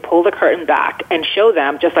time, ready to pull the curtain back and show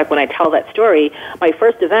them, just like when I tell that story, my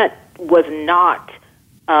first event was not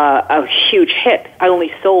a huge hit. I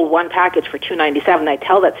only sold one package for $297. I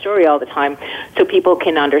tell that story all the time so people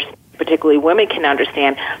can understand, particularly women can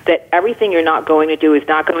understand, that everything you're not going to do is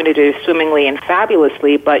not going to do swimmingly and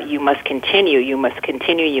fabulously, but you must continue, you must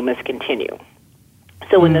continue, you must continue.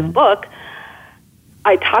 So in this book,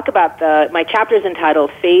 I talk about my chapter is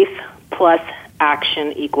entitled Faith Plus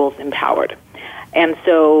Action Equals Empowered. And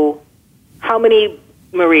so how many,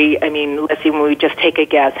 Marie, let's see, when we just take a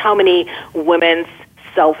guess, how many women's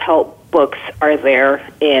self-help books are there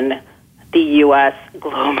in the U.S.,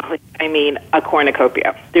 globally? A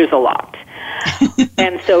cornucopia. There's a lot.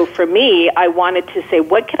 And so for me, I wanted to say,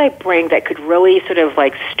 what could I bring that could really sort of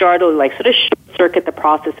startle, sort of circuit the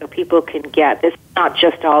process so people can get this, not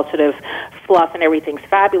just all sort of fluff and everything's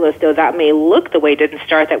fabulous, though that may look the way, didn't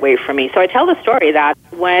start that way for me. So I tell the story that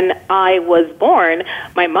when I was born,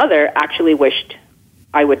 my mother actually wished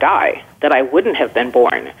I would die, that I wouldn't have been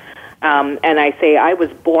born. And I say I was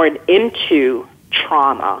born into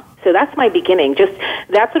trauma. So that's my beginning. Just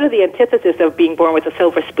that's sort of the antithesis of being born with a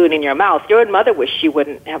silver spoon in your mouth. Your own mother wished she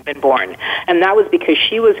wouldn't have been born. And that was because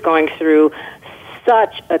she was going through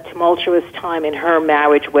such a tumultuous time in her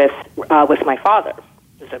marriage with my father.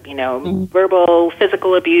 Verbal,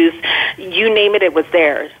 physical abuse, you name it, it was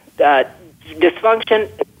there. Dysfunction,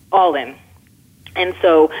 all in. And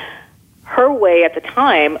so her way at the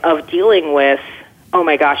time of dealing with, oh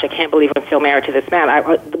my gosh, I can't believe I'm still married to this man, I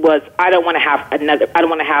don't want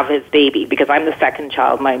to have his baby because I'm the second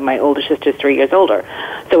child. My older sister's 3 years older.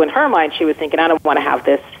 So in her mind, she was thinking, I don't want to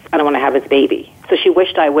have his baby. So she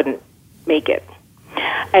wished I wouldn't make it.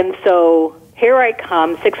 And so here I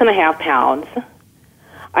come, 6.5 pounds.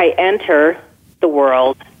 I enter the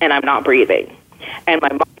world, and I'm not breathing. And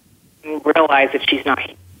my mom realizes that she's not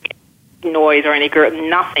hearing noise or any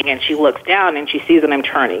nothing, and she looks down, and she sees that I'm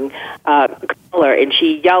turning color, and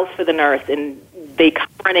she yells for the nurse, and they come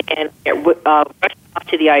running in, rush off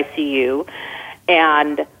to the ICU,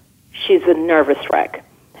 and she's a nervous wreck.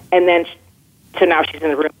 And then, so now she's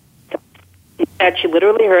in the room. She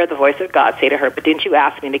literally heard the voice of God say to her, but didn't you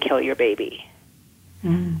ask me to kill your baby?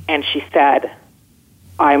 And she said,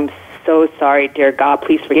 I'm so sorry, dear God,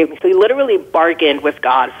 please forgive me. So he literally bargained with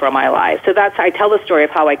God for my life. So I tell the story of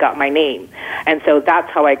how I got my name. And so that's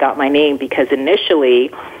how I got my name, because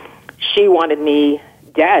initially she wanted me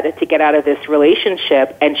dead to get out of this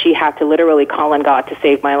relationship, and she had to literally call on God to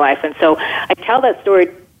save my life. And so I tell that story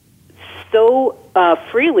so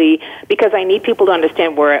freely because I need people to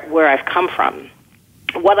understand where I've come from,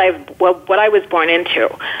 what I was born into.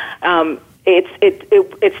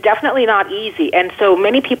 It's definitely not easy, and so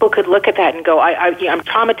many people could look at that and go, I'm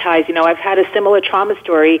traumatized. I've had a similar trauma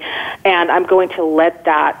story, and I'm going to let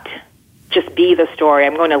that just be the story.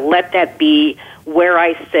 I'm going to let that be where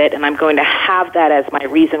I sit, and I'm going to have that as my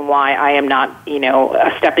reason why I am not,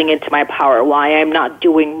 stepping into my power, why I am not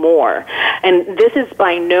doing more. And this is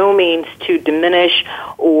by no means to diminish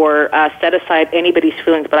or set aside anybody's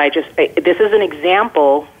feelings, but this is an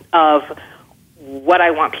example of what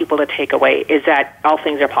I want people to take away, is that all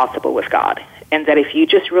things are possible with God. And that if you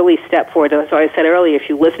just really step forward, so I said earlier, if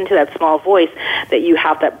you listen to that small voice, that you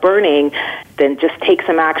have that burning, then just take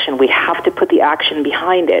some action. We have to put the action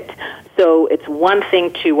behind it. So it's one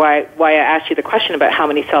thing to why I asked you the question about how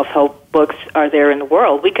many self-help books are there in the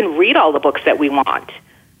world. We can read all the books that we want.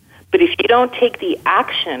 But if you don't take the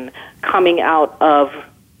action coming out of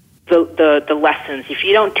the lessons, if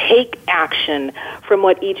you don't take action from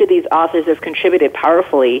what each of these authors have contributed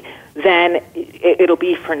powerfully, then it'll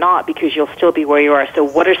be for naught because you'll still be where you are. So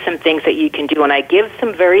what are some things that you can do? And I give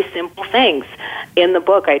some very simple things. In the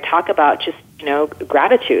book, I talk about just,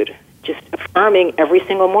 gratitude, just affirming every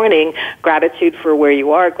single morning, gratitude for where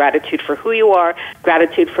you are, gratitude for who you are,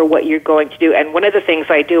 gratitude for what you're going to do. And one of the things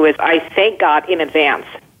I do is I thank God in advance.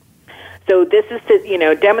 So this is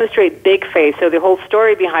to, demonstrate big faith. So the whole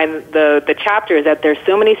story behind the chapter is that there's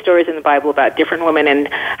so many stories in the Bible about different women and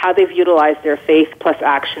how they've utilized their faith plus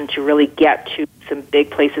action to really get to some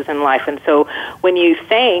big places in life. And so when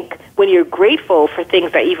you're grateful for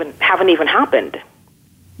things that haven't even happened,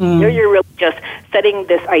 you're really just setting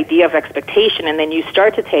this idea of expectation, and then you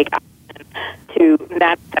start to take action to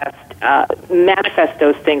manifest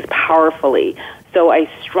those things powerfully. So I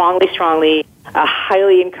strongly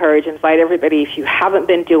highly encourage, invite everybody, if you haven't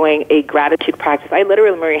been doing a gratitude practice, I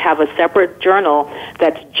literally, Marie, have a separate journal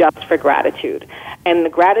that's just for gratitude. And the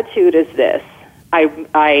gratitude is this.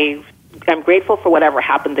 I'm grateful for whatever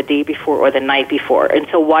happened the day before or the night before. And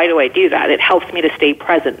so why do I do that? It helps me to stay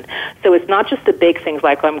present. So it's not just the big things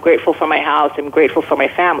like I'm grateful for my house, I'm grateful for my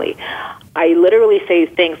family. I literally say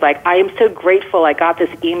things like, I am so grateful I got this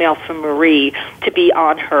email from Marie to be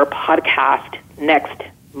on her podcast next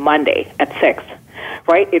Monday at 6,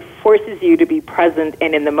 right? It forces you to be present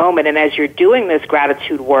and in the moment. And as you're doing this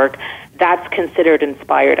gratitude work, that's considered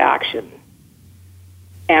inspired action.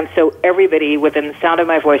 And so everybody within the sound of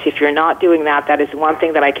my voice, if you're not doing that, that is one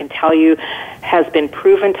thing that I can tell you has been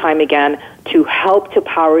proven time again to help to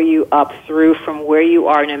power you up through from where you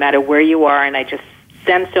are, no matter where you are. And I just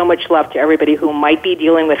send so much love to everybody who might be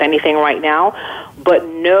dealing with anything right now. But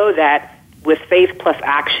know that with faith plus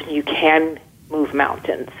action, you can move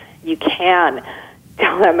mountains. You can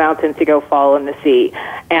tell that mountain to go fall in the sea.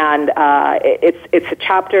 And it's a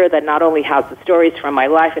chapter that not only has the stories from my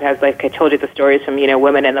life, it has, like I told you, the stories from,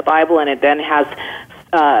 women in the Bible, and it then has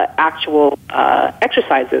actual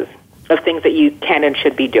exercises of things that you can and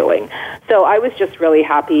should be doing. So I was just really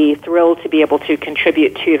happy, thrilled to be able to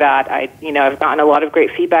contribute to that. I've gotten a lot of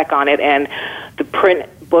great feedback on it, and the print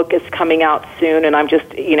book is coming out soon, and I'm just,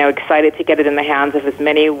 excited to get it in the hands of as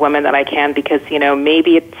many women that I can because,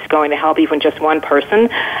 maybe it's going to help even just one person,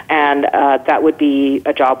 and that would be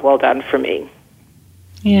a job well done for me.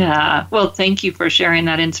 Yeah. Well, thank you for sharing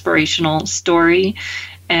that inspirational story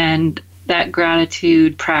and that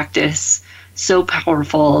gratitude practice. So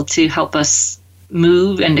powerful to help us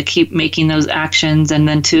move and to keep making those actions and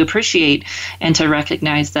then to appreciate and to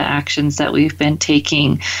recognize the actions that we've been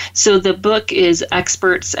taking. So the book is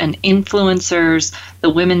Experts and Influencers, the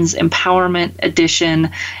Women's Empowerment Edition,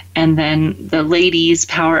 and then the Ladies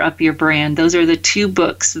Power Up Your Brand. Those are the two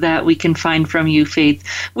books that we can find from you, Faith.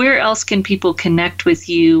 Where else can people connect with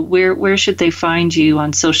you? Where should they find you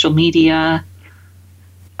on social media?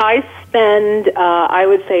 I spend, I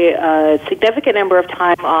would say, a significant number of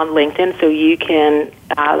time on LinkedIn, so you can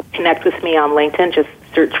connect with me on LinkedIn. Just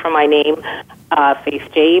search for my name, Faith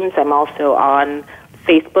James. I'm also on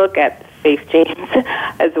Facebook at Faith James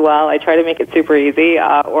as well. I try to make it super easy.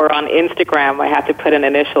 Or on Instagram, I have to put an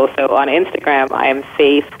initial. So on Instagram, I am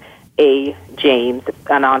Faith A. James,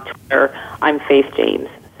 and on Twitter, I'm Faith James.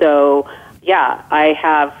 So, yeah, I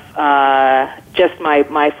have just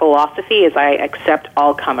my philosophy is I accept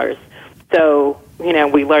all comers. So,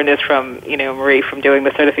 we learned this from, Marie, from doing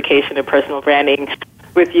the certification in personal branding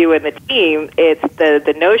with you and the team. It's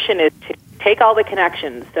the notion is to take all the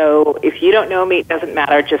connections. So if you don't know me, it doesn't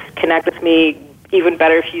matter. Just connect with me. Even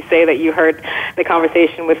better if you say that you heard the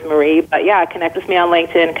conversation with Marie. But yeah, connect with me on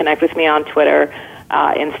LinkedIn, connect with me on Twitter,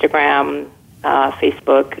 Instagram,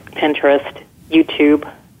 Facebook, Pinterest, YouTube,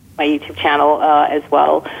 my YouTube channel as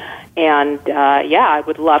well. And I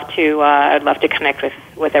would love to. I'd love to connect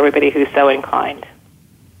with everybody who's so inclined.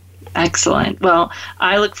 Excellent. Well,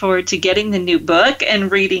 I look forward to getting the new book and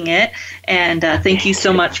reading it. And thank you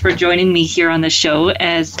so much for joining me here on the show.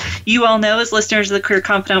 As you all know, as listeners of the Career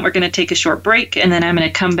Confidant, we're going to take a short break, and then I'm going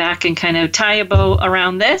to come back and kind of tie a bow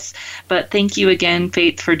around this. But thank you again,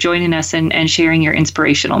 Faith, for joining us and sharing your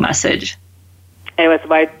inspirational message. It was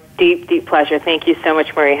my deep, deep pleasure. Thank you so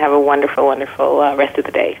much, Marie. Have a wonderful, wonderful rest of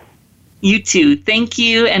the day. You too. Thank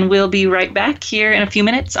you. And we'll be right back here in a few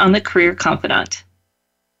minutes on the Career Confidant.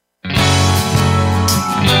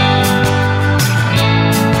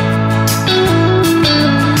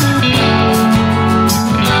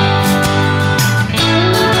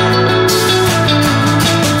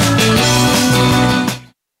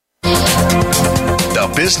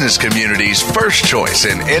 business community's first choice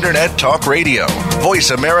in Internet Talk Radio,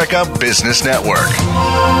 Voice America Business Network.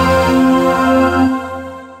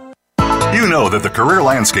 You know that the career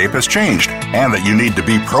landscape has changed and that you need to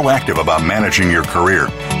be proactive about managing your career.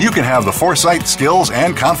 You can have the foresight, skills,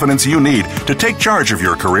 and confidence you need to take charge of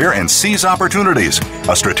your career and seize opportunities.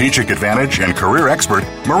 A strategic advantage and career expert,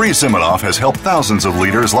 Marie Zimenoff has helped thousands of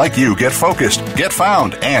leaders like you get focused, get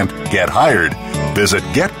found, and get hired. Visit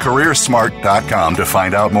getcareersmart.com to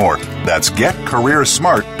find out more. That's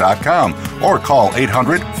getcareersmart.com or call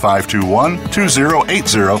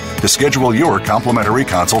 800-521-2080 to schedule your complimentary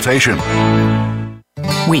consultation.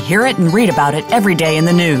 We hear it and read about it every day in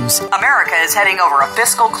the news. America is heading over a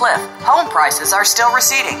fiscal cliff. Home prices are still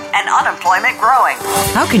receding and unemployment growing.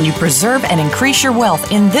 How can you preserve and increase your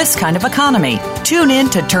wealth in this kind of economy? Tune in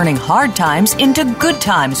to Turning Hard Times into Good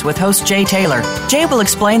Times with host Jay Taylor. Jay will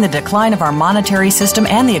explain the decline of our monetary system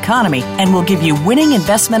and the economy and will give you winning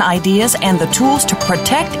investment ideas and the tools to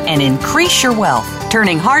protect and increase your wealth.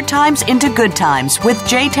 Turning Hard Times into Good Times with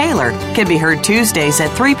Jay Taylor can be heard Tuesdays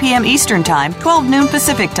at 3 p.m. Eastern Time, 12 noon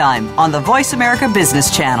Pacific Time on the Voice America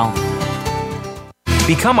Business Channel.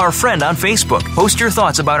 Become our friend on Facebook. Post your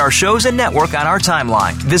thoughts about our shows and network on our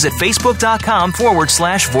timeline. Visit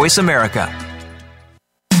facebook.com/Voice America.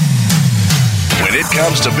 When it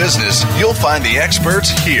comes to business, you'll find the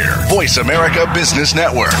experts here. Voice America Business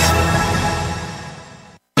Network.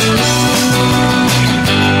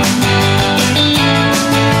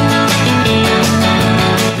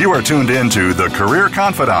 You are tuned in to The Career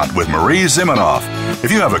Confidante with Marie Zimenoff.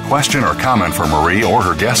 If you have a question or comment for Marie or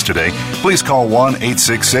her guest today, please call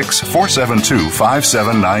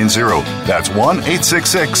 1-866-472-5790. That's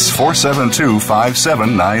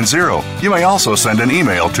 1-866-472-5790. You may also send an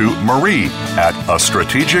email to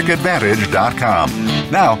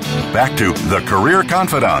marie@astrategicadvantage.com. Now, back to The Career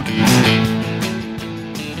Confidante.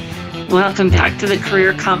 Welcome back to the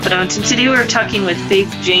Career Confidante. And today we're talking with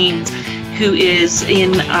Faith James, who is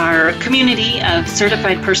in our community of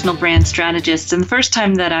certified personal brand strategists. And the first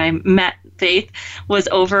time that I met Faith was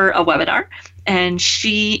over a webinar, and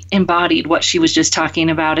she embodied what she was just talking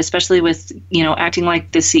about, especially with, acting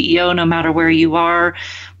like the CEO no matter where you are.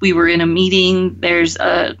 We were in a meeting. There's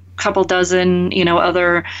a couple dozen,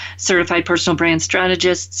 other certified personal brand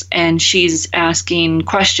strategists, and she's asking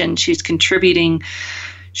questions. She's contributing,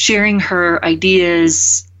 sharing her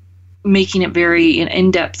ideas, making it very an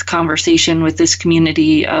in-depth conversation with this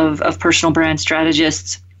community of personal brand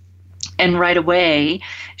strategists. And right away,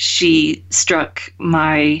 she struck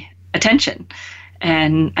my attention.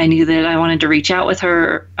 And I knew that I wanted to reach out with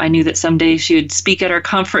her. I knew that someday she would speak at our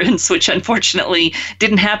conference, which unfortunately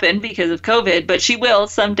didn't happen because of COVID, but she will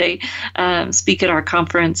someday speak at our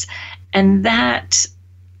conference. And that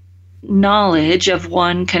knowledge of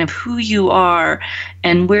one, kind of who you are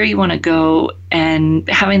and where you want to go, and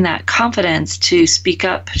having that confidence to speak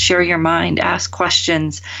up, share your mind, ask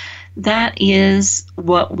questions, that is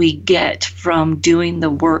what we get from doing the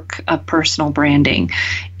work of personal branding.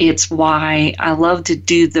 It's why I love to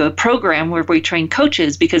do the program where we train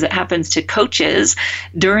coaches, because it happens to coaches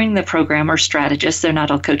during the program, or strategists, they're not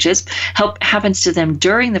all coaches, happens to them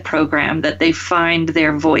during the program, that they find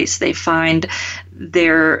their voice, they find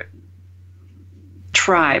their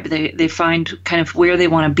tribe, they find kind of where they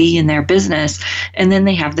want to be in their business, and then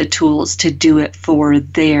they have the tools to do it for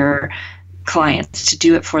their clients, to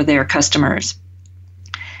do it for their customers.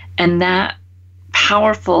 And that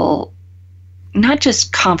powerful, not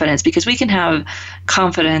just confidence, because we can have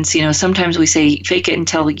confidence, sometimes we say fake it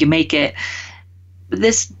until you make it.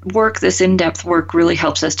 This work, this in-depth work, really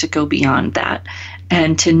helps us to go beyond that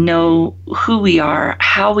and to know who we are,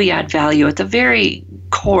 how we add value at the very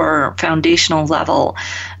core foundational level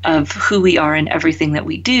of who we are in everything that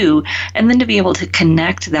we do, and then to be able to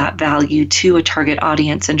connect that value to a target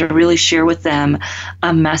audience and to really share with them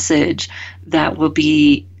a message that will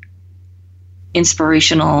be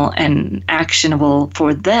inspirational and actionable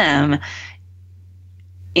for them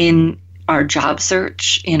in our job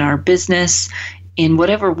search, in our business, in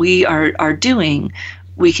whatever we are doing.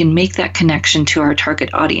 We can make that connection to our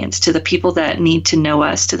target audience, to the people that need to know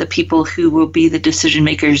us, to the people who will be the decision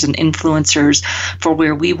makers and influencers for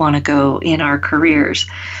where we want to go in our careers.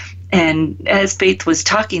 And as Faith was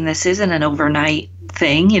talking, this isn't an overnight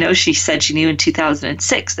thing. She said she knew in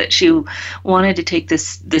 2006 that she wanted to take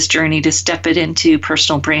this journey to step it into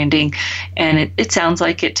personal branding. And it sounds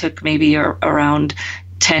like it took maybe around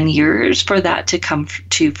 10 years for that to come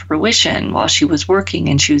to fruition while she was working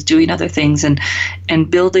and she was doing other things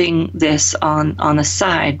and building this on the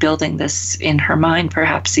side, building this in her mind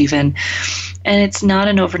perhaps even. And it's not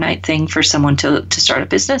an overnight thing for someone to start a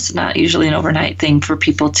business. It's not usually an overnight thing for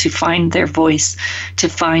people to find their voice, to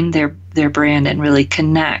find their brand and really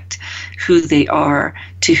connect who they are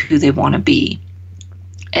to who they want to be.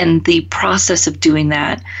 And the process of doing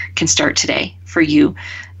that can start today for you,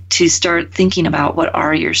 to start thinking about what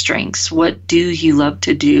are your strengths, what do you love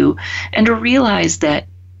to do, and to realize that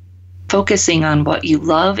focusing on what you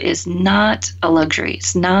love is not a luxury.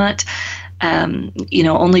 It's not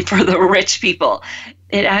only for the rich people.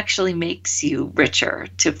 It actually makes you richer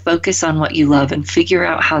to focus on what you love and figure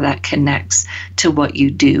out how that connects to what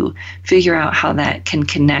you do. Figure out how that can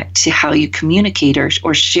connect to how you communicate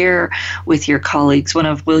or share with your colleagues. One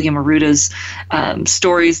of William Aruta's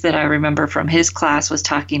stories that I remember from his class was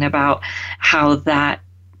talking about how that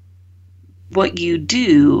what you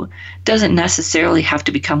do doesn't necessarily have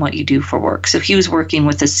to become what you do for work. So he was working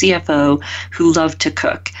with a CFO who loved to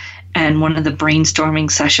cook. And one of the brainstorming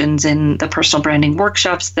sessions in the personal branding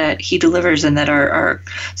workshops that he delivers and that our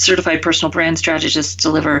certified personal brand strategists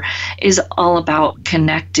deliver is all about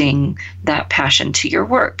connecting that passion to your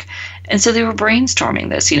work. And so they were brainstorming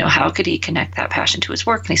this, how could he connect that passion to his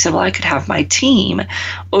work? And he said, well, I could have my team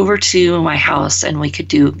over to my house and we could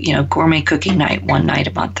do, gourmet cooking night one night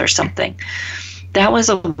a month or something. That was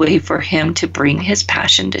a way for him to bring his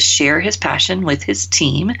passion, to share his passion with his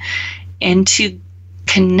team and to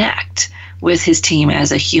connect with his team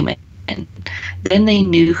as a human. And then they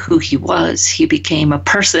knew who he was. He became a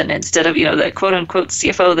person instead of, the quote unquote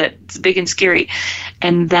CFO that's big and scary.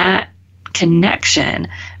 And that connection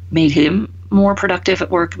made him more productive at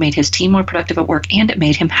work, made his team more productive at work, and it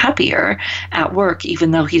made him happier at work,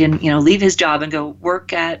 even though he didn't, leave his job and go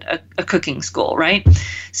work at a cooking school, right?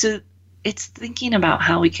 So it's thinking about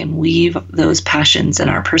how we can weave those passions and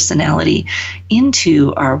our personality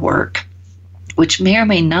into our work, which may or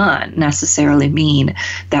may not necessarily mean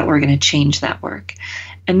that we're going to change that work.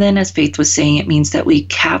 And then, as Faith was saying, it means that we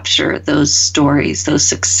capture those stories, those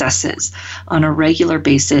successes on a regular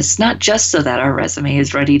basis, not just so that our resume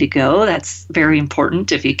is ready to go. That's very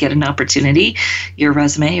important. If you get an opportunity, your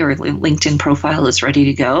resume or LinkedIn profile is ready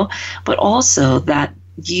to go, but also that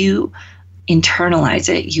you internalize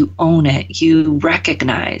it, you own it, you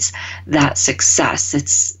recognize that success.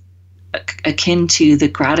 It's akin to the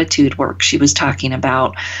gratitude work she was talking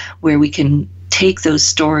about, where we can take those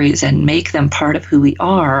stories and make them part of who we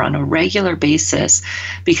are on a regular basis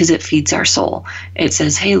because it feeds our soul. It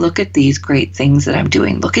says, hey, look at these great things that I'm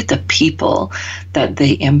doing. Look at the people that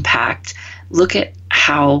they impact. Look at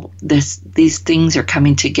how these things are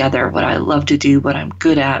coming together, what I love to do, what I'm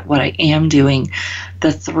good at, what I am doing,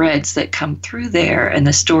 the threads that come through there and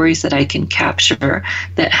the stories that I can capture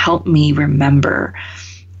that help me remember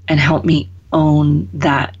and help me own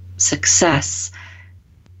that success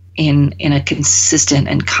in a consistent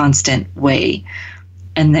and constant way.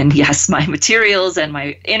 And then, yes, my materials and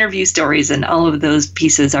my interview stories and all of those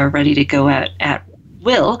pieces are ready to go at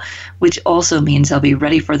will, which also means I'll be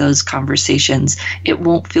ready for those conversations. It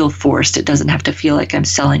won't feel forced. It doesn't have to feel like I'm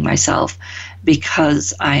selling myself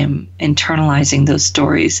because I'm internalizing those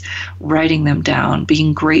stories, writing them down,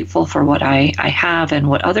 being grateful for what I have and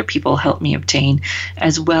what other people help me obtain,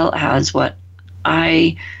 as well as what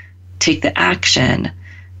I take the action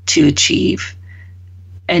to achieve.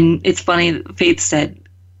 And it's funny, Faith said,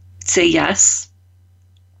 say yes.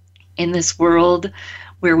 In this world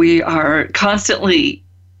where we are constantly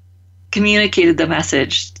communicated the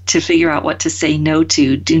message to figure out what to say no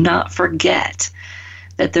to, do not forget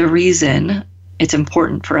that the reason it's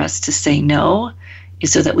important for us to say no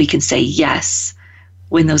is so that we can say yes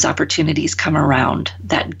when those opportunities come around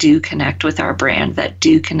that do connect with our brand, that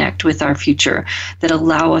do connect with our future, that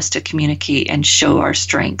allow us to communicate and show our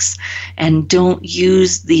strengths. And don't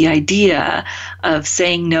use the idea of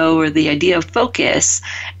saying no or the idea of focus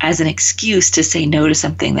as an excuse to say no to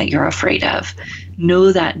something that you're afraid of.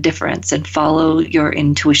 Know that difference and follow your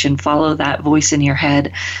intuition, follow that voice in your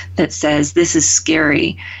head that says, this is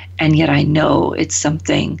scary, and yet I know it's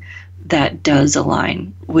something that does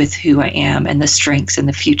align with who I am and the strengths and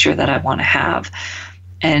the future that I want to have.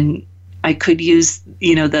 And I could use,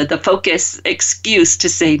 the focus excuse to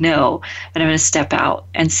say no, and I'm going to step out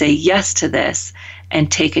and say yes to this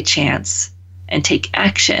and take a chance and take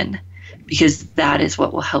action, because that is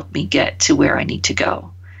what will help me get to where I need to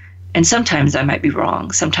go. And sometimes I might be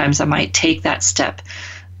wrong. Sometimes I might take that step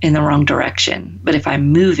in the wrong direction. But if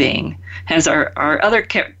I'm moving, as our other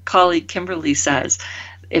colleague Kimberly says,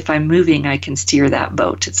 if I'm moving, I can steer that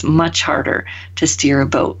boat. It's much harder to steer a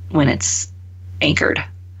boat when it's anchored.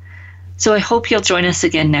 So I hope you'll join us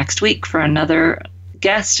again next week for another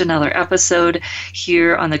guest, another episode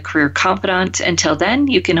here on the Career Confidant. Until then,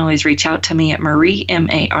 you can always reach out to me at Marie,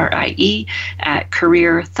 Marie, at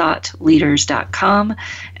careerthoughtleaders.com,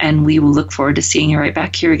 and we will look forward to seeing you right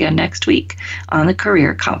back here again next week on the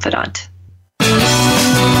Career Confidant.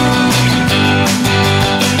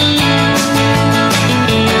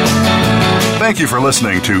 Thank you for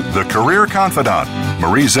listening to The Career Confidant.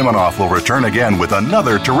 Marie Zimenoff will return again with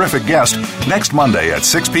another terrific guest next Monday at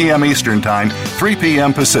 6 p.m. Eastern Time, 3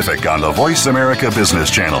 p.m. Pacific on the Voice America Business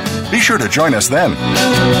Channel. Be sure to join us then.